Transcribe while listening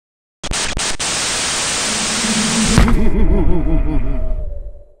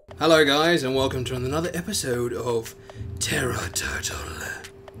Hello guys, and welcome to another episode of Terror Turtle.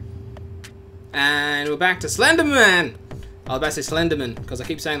 And we're back to Slenderman! I was about to say Slenderman, because I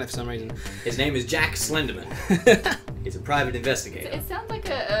keep saying that for some reason. His name is Jack Slenderman. He's a private investigator. It sounds like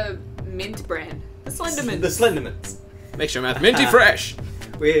a mint brand. The Slenderman. The Slendermans. Make sure I'm minty fresh!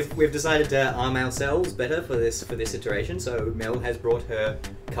 We've decided to arm ourselves better for this iteration, so Mel has brought her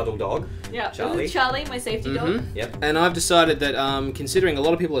cuddle dog. Yeah, Charlie. Charlie, my safety dog. Yep. And I've decided that, considering a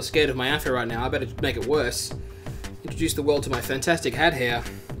lot of people are scared of my afro right now, I better make it worse. Introduce the world to my fantastic hat hair,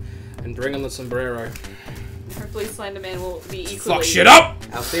 and bring on the sombrero. Hopefully Slenderman will be equally... Fuck shit up!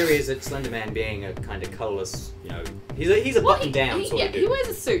 Our theory is that Slenderman, being a kind of colourless, he's a button-down sort of dude. He wears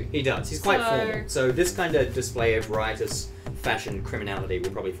a suit. He does. He's quite formal. So this kind of display of riotous fashion criminality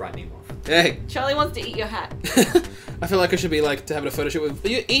will probably frighten him off. Hey. Charlie wants to eat your hat. I feel like I should be to have a photo shoot with.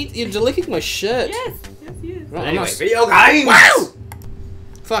 You're licking my shirt. Yes, he is. Right, Anyway, video games! Wow!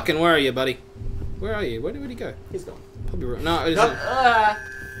 Fucking, where are you, buddy? Where are you? Where'd he go? He's gone. Probably right. No,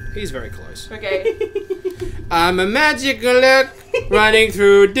 he's very close. Okay. I'm a magical look running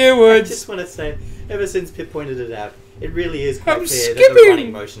through the woods. I just want to say, ever since Pip pointed it out, it really is quite I'm clear that skipping. the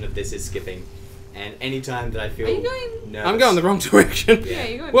running motion of this is skipping. And any time that I feel Are you going... nervous... I'm going the wrong direction. Yeah,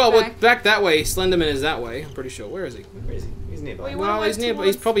 you're going well, back. back that way. Slenderman is that way. I'm pretty sure. Where is he? Where is he? He's nearby. Wait, Well, he's nearby.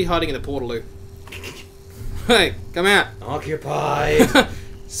 towards- He's probably hiding in the portaloo. Hey, come out. Occupied.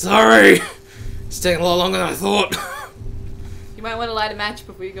 Sorry. It's taking a lot longer than I thought. You might want to light a match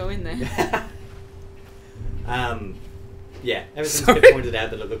before you go in there. Yeah, ever since Sorry. Pip pointed out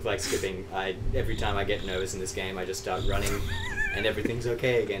that it looked like skipping, every time I get nervous in this game, I just start running, and everything's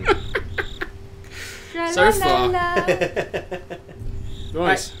okay again. So far. Right,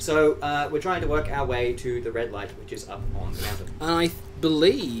 Nice. so we're trying to work our way to the red light, which is up on the mountain. I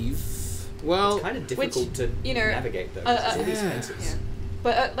believe. Well, It's kind of difficult to navigate though. 'cause it's all these yeah. fences. Yeah.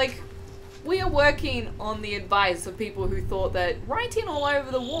 But, we are working on the advice of people who thought that writing all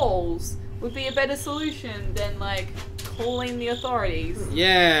over the walls would be a better solution than, calling the authorities.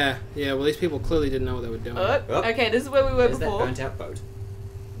 yeah. Well, these people clearly didn't know what they were doing. Oh. Okay, this is where we were There's that before. burnt out boat.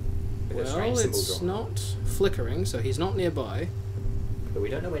 With a Well, strange symbol it's drawn. not flickering, so he's not nearby. But we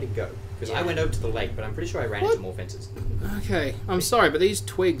don't know where to go. Because I Yeah. went over to the lake, but I'm pretty sure I ran What? into more fences. Okay, I'm sorry, but these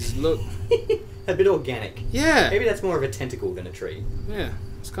twigs look. A bit organic. Yeah. Maybe that's more of a tentacle than a tree. Yeah,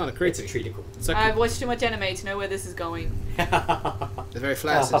 it's kind of It's a creepy. treaticle. It's like I've watched too much anime to know where this is going. they're very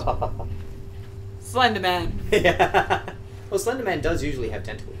flaccid. Slenderman. Yeah. Well, Slenderman does usually have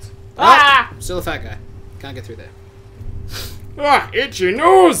tentacles. Ah! Still a fat guy. Can't get through there. Ah, itchy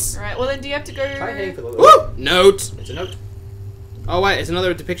nose! Alright, well then do you have to go... Try heading for the Woo! Note. It's a note. Oh wait, it's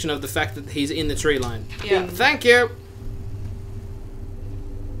another depiction of the fact that he's in the tree line. Yeah. Thank you.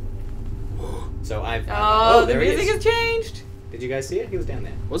 So I've. Oh, the there he music is. has changed. Did you guys see it? He was down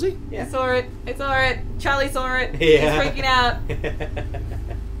there. Was he? Yeah. I saw it. I saw it. Charlie saw it. Yeah. He's freaking out.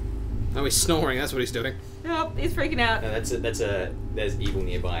 Oh, he's snoring. That's what he's doing. Nope, he's freaking out. No, there's evil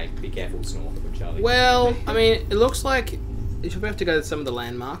nearby. Be careful, snore from Charlie. Well, I mean, it looks like we should have to go to some of the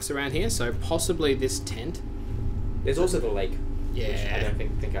landmarks around here. So possibly this tent. There's also the lake. Which I Yeah. don't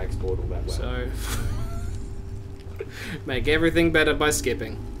think I explored all that well. So make everything better by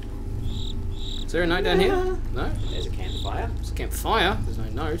skipping. Is there a note down here? No. There's a campfire. There's a campfire. There's no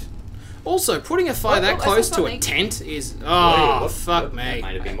note. Also, putting a fire Oh, that I saw close to a something. tent is Whoa, fuck that me.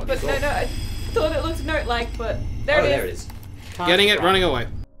 might have been what But you no, thought. I thought it looked note-like, but there Oh, it is. there it is. Can't Getting it, drive. running away.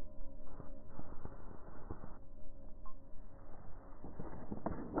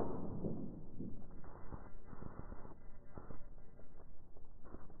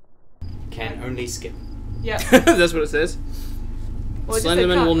 Can only skip. Yeah. That's what it says. Well, it just said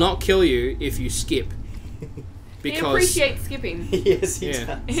Slenderman can't. will not kill you if you skip. He Because appreciates skipping. Yes, he Yeah.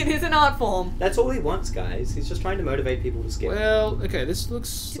 does. It is an art form. That's all he wants, guys. He's just trying to motivate people to skip. well, okay, this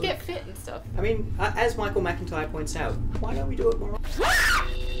looks To like- get fit and stuff. I mean, as Michael McIntyre points out, why don't we do it more often?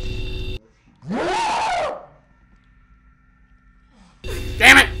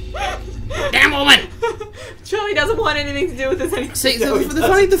 Damn it! Damn woman! Charlie doesn't want anything to do with this anymore. See, No, he the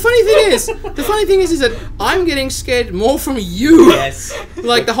funny thing is that I'm getting scared more from you. Yes.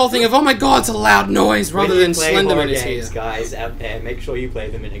 Like the whole thing of, oh my god, it's a loud noise, rather When you than play horror Slenderman is games, here. guys out there, make sure you play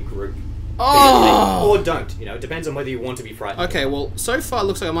them in a group. Oh! Or don't. It depends on whether you want to be frightened. Okay, well, so far it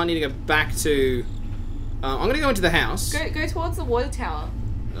looks like I might need to go back to... I'm going to go into the house. Go towards the water tower.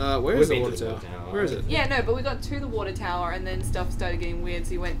 Where We've is the been water to the tower? water tower. Where is it? Yeah, no, but we got to the water tower and then stuff started getting weird,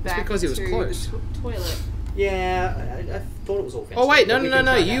 so you went back because it was to close. the toilet. Yeah, I thought it was all fenced. Oh wait, but no, we no, can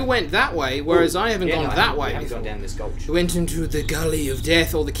no, find you out. went that way, whereas Ooh. I haven't Yeah, gone no, that way We haven't before. gone down this gulch. We went into the gully of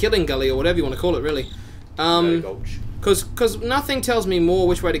death, or the killing gully, or whatever you want to call it, really. No gulch. Because nothing tells me more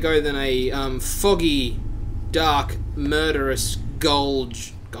which way to go than a foggy, dark, murderous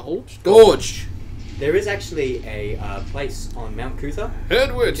gorge. There is actually a place on Mount Cootha,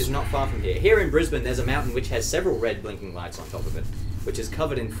 Headwards. which is not far from here. Here in Brisbane, there's a mountain which has several red blinking lights on top of it, which is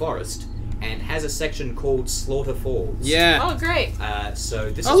covered in forest, and has a section called Slaughter Falls. Yeah. Oh, great. So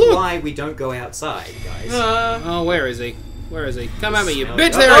this Oh, is look. why we don't go outside, guys. Oh, where is he? Where is he? Come at me, you Smell bitch!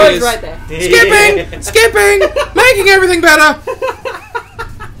 it. There Oh, he he's is. right there. Skipping! Skipping! Making everything better!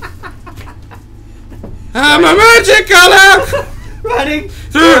 I'm a magic color! Running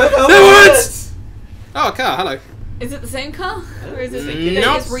Through the woods! Oh, a car, hello. Is it the same car? Or is it, Nope. did they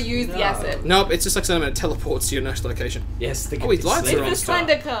just reuse the No. asset? Nope, it's just like something that teleports to your next location. Yes, the Oh, his lights are It's on. the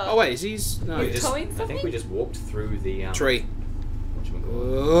Slender car. Oh, wait, is he's... No, We he's just, towing I think something? we just walked through the tree. whatchamacallit.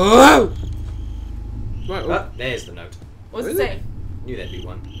 Whoa! Right, Oh, there's the note. What's Where it is say? Knew there'd be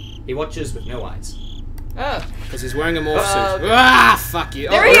one. He watches with no eyes. Oh. because he's wearing a morph Oh, suit. okay. Ah, fuck you.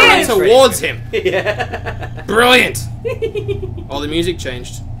 There oh, he we're running is! towards him. Yeah. Brilliant! Oh, the music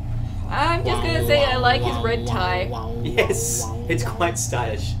changed. I'm just gonna say I like his red tie. Yes, it's quite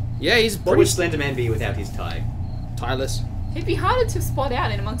stylish. Yeah, he's What would pretty Slenderman be without his tie? tireless. He'd be harder to spot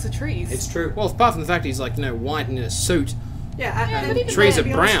out in amongst the trees. It's true. Well, apart from the fact he's like, you know, white and in a suit. Yeah, Yeah, and but even Trees then, are to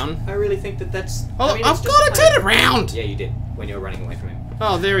be honest, brown. I really think that's. Oh, I mean, I've it's got to just turn around! Yeah, you did when you were running away from him.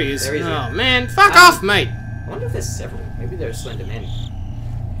 Oh, there he is. There he is. Oh, man. Fuck off, mate! I wonder if there's several. Maybe there are Slender Men.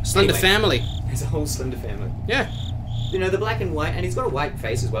 Slender Anyway. family. There's a whole Slender family. Yeah. You know, the black and white, and he's got a white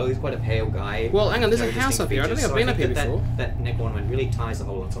face as well. He's quite a pale guy. Well, hang on, there's No a house distinct up here. I don't features, think I've so been up here that before. That neck ornament really ties the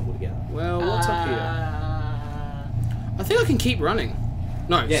whole ensemble together. Well, what's up here? I think I can keep running.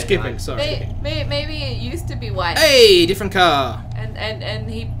 No, Yeah, skipping, no, sorry. Maybe it used to be white, Hey, different car. and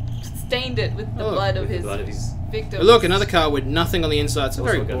he stained it with the Oh, blood of With the his blood of his. victims. Look, another car with nothing on the inside. It's a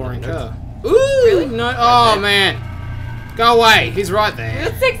Also very got boring another car. Ooh, Really? no. Oh, there. man. Go away. He's right We there.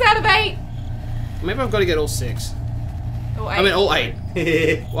 got 6 out of 8. Maybe I've got to get all 6. Oh, I mean, all 8.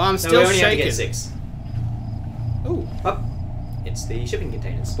 Well, I'm No, still we only have to shaking. get 6. Ooh. Up. It's the shipping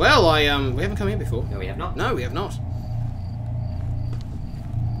containers. Well, we haven't come here before. No, we have not. No, we have not.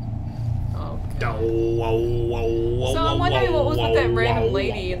 Oh, So So I'm wondering what was with that random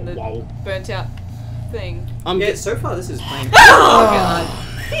lady in the burnt out thing. Yeah, so far this is playing. Oh god.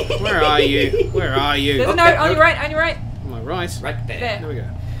 Where are you? Where are you? There's a Oh, note yeah, on note. your right, on your right. Am I right? Right there. There. There we go.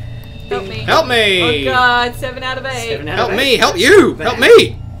 Help me. Help me! Oh god, 7 out of 8. 7 out Help of me! 8. Help That's you! not Help bad.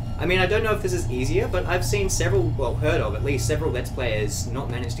 me! I mean, I don't know if this is easier, but I've seen several, well, heard of at least several Let's Players not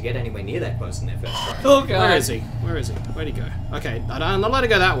manage to get anywhere near that close in their first try. Oh god. Where is he? Where is he? Where'd he go? Okay, I'm not allowed to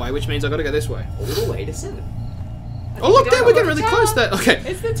go that way, which means I've got to go this way. All the way to 7. Oh look, we there don't we're have getting a really tower. close there. Okay.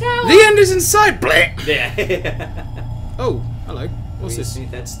 It's the tower. The end is in sight! Blech! Yeah. Oh, hello. What's this?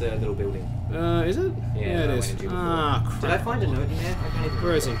 That's the little building. Is it? Yeah, it I is. went into before. Ah, crap. Did I find a note in there? I can't even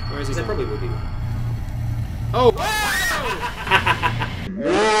Where is he? remember. Where is he? There probably would be one. Oh!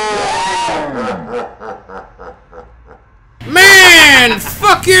 Man!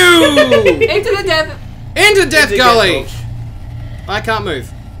 Fuck you! Into the death. Into Death Into Gully! Gulch. I can't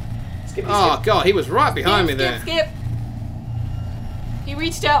move. Skip, Oh skip. god, he was right behind me there. Skip. He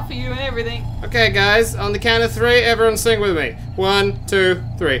reached out for you and everything. Okay, guys, on the count of 3, everyone sing with me. 1, 2,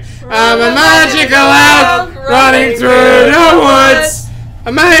 3. I'm a magical elf running through the woods.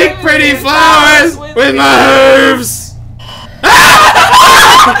 I make pretty flowers with my hooves.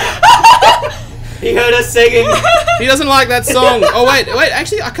 He heard us singing. He doesn't like that song. Oh wait,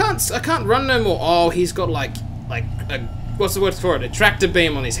 actually, I can't run no more. Oh, he's got like a, what's the word for it? A tractor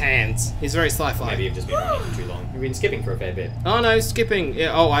beam on his hands. He's very sci-fi. Maybe you've just been running for too long. You've been skipping for a fair bit. Oh no, skipping.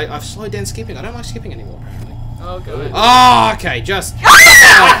 Yeah. Oh, I've slowed down skipping. I don't like skipping anymore. Apparently. Oh god. Oh, okay, just.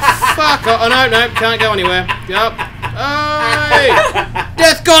 Oh, fuck. Oh no, can't go anywhere. Yup. Hey!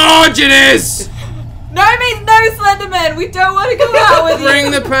 Death Gorge it is! No means no, Slenderman. We don't want to go out with you.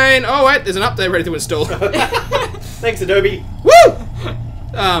 Bring the pain. Oh wait, there's an update ready to install. Thanks, Adobe. Woo!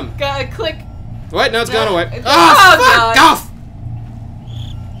 Gotta click. Wait, no, it's gone away. It's- Oh, oh, fuck God. off!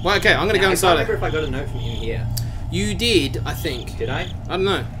 Well, okay, I'm gonna go I can't inside remember it. if I got a note from in here. You did, I think. Did I? I don't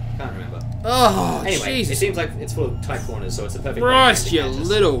know. Can't remember. Oh, Anyway, it Jesus seems like it's full of tight corners, so it's a perfect. Christ, place you to catch us.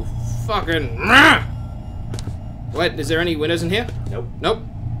 little fucking. Wait, is there any windows in here? Nope. Nope.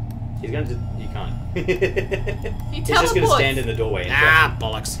 He's gonna. You can't. He He's just gonna teleports. stand in the doorway. And Ah,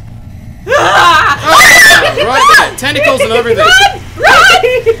 bollocks. Ah! Ah, right there. Tentacles and everything.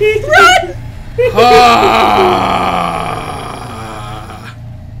 Run! Ah.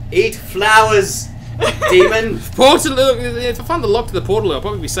 Eat flowers, demon. Portal. If I find the lock to the portal, I'll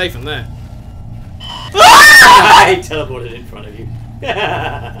probably be safe in there. I teleported in front of you.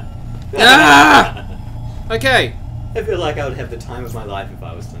 Ah! Okay. I feel like I would have the time of my life if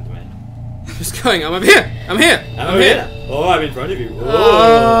I was Slender Man. Just going, I'm here! I'm here! I'm here! Oh, I'm in front of you.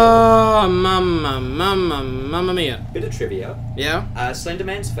 Oh, mamma mia. Bit of trivia. Yeah? Slender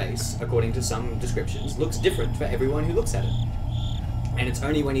Man's face, according to some descriptions, looks different for everyone who looks at it. And it's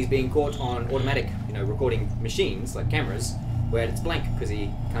only when he's being caught on automatic, recording machines, like cameras, where it's blank, because he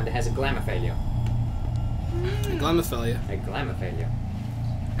kind of has a glamour failure. A glamour failure. A glamour failure.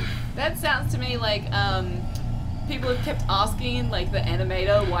 That sounds to me like, people have kept asking, like, the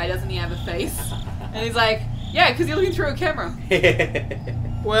animator, why doesn't he have a face? And he's like, yeah, because you're looking through a camera.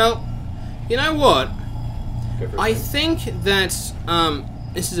 Well, you know what? I Spin. think that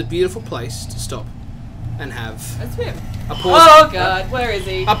this is a beautiful place to stop and have That's him. a pause. Oh god, where is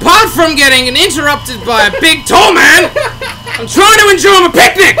he? Apart from getting interrupted by a big tall man, I'm trying to enjoy my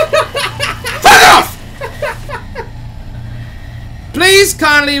picnic! Fuck off! Please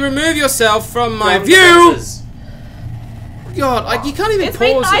kindly remove yourself from my From the view! premises. God, you can't even It's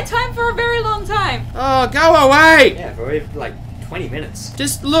been pause it. nighttime for a very long time. Oh, go away! Yeah, for like 20 minutes.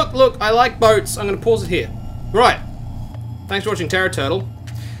 Just look, I like boats. I'm gonna pause it here. Right. Thanks for watching Terror Turtle.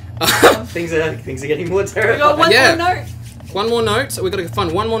 Things are getting more We terrifying. got one Yeah. more note. One more note. So we've got to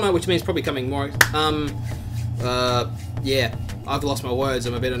find one more note, which means probably coming more. Yeah. I've lost my words.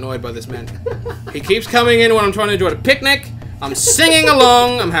 I'm a bit annoyed by this man. He keeps coming in when I'm trying to enjoy a picnic. I'm singing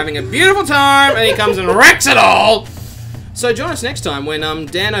along. I'm having a beautiful time, and he comes and wrecks it all. So join us next time when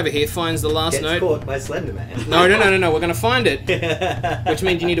Dan over here finds the last Gets note. caught by Slender Man. No. We're gonna find it, which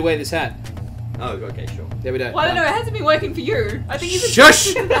means you need to wear this hat. Oh, okay, sure. There we go. Well, I don't know, it hasn't been working for you. I think he's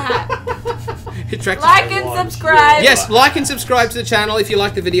Shush! attracted to the hat. Attracted- Like and subscribe. Yes, like and subscribe to the channel if you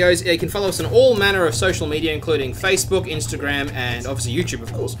like the videos. You can follow us on all manner of social media, including Facebook, Instagram, and obviously YouTube,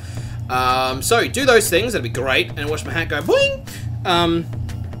 of course. So do those things, that'd be great. And watch my hat go boing!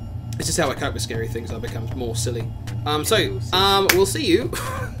 It's just how I cope with scary things. I become more silly. We'll see you.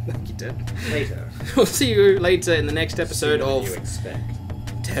 Thank you, Dad. Later. We'll see you later in the next episode Sooner than of you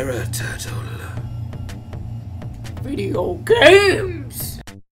expect. Terror Turtle. Video games.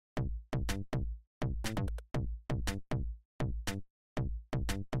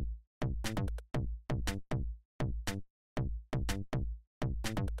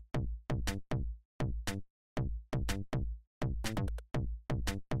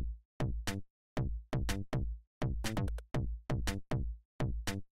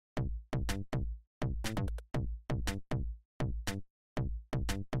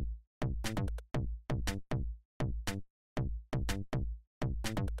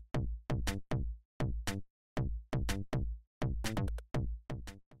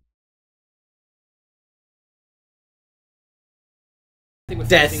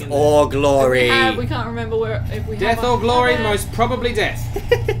 Death or glory. We can't remember where. If we Death have or glory, have a- most probably death.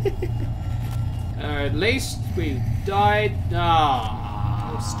 At least we died.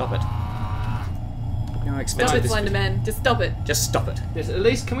 Ah. Stop it. No, Stop expensive. it, Slenderman. Just stop it. Just stop it. Yes, at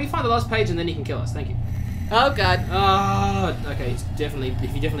least can we find the last page and then he can kill us? Thank you. Oh god. Ah, okay. He's definitely.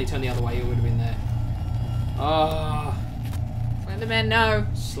 If you definitely turned the other way, you would have been there. Ah, Slenderman, no.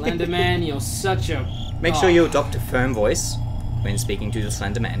 Slenderman, you're such a. Make sure you adopt a firm voice when speaking to the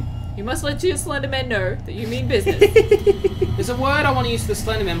Slender Man. You must let your Slenderman know that you mean business. There's a word I want to use for the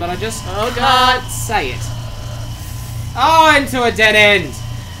Slenderman, but I just Oh, can't God. say it. Oh, into a dead end.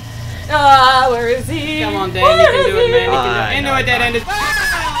 Ah, where is he? Come on, Dan, Where you can do is it, man. You he? can do it. Into no, a dead end.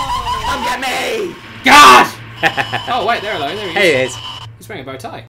 Come get me! God! Oh wait, there he is. Hey, it is. He's wearing a bow tie.